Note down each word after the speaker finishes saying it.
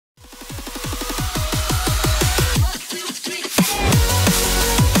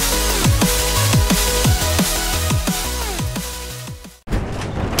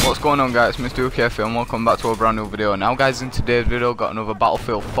going on, guys? Mr. UKF and welcome back to a brand new video. Now guys, in today's video got another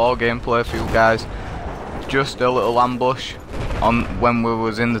Battlefield 4 gameplay for you guys. Just a little ambush on when we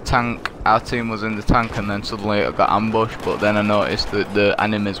was in the tank. Our team was in the tank and then suddenly it got ambushed, but then I noticed that the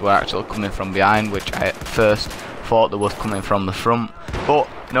enemies were actually coming from behind, which I at first thought they was coming from the front, but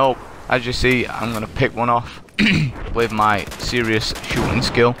no. As you see, I'm gonna pick one off with my serious shooting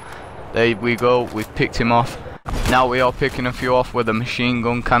skill. There we go, we've picked him off. Now we are picking a few off with a machine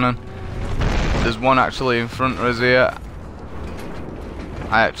gun cannon. There's one actually in front of us here.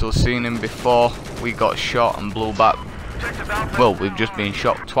 I actually seen him before we got shot and blew back. Well, we've just been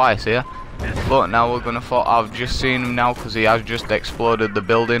shot twice here. But now we're gonna thought I've just seen him now because he has just exploded the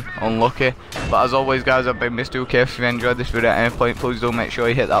building. Unlucky. But as always, guys, I've been Mr. UK. If you enjoyed this video at any point, please do make sure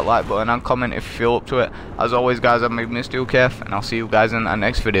you hit that like button and comment if you feel up to it. As always, guys, I've been Mr. UK and I'll see you guys in the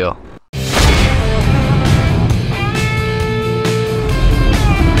next video.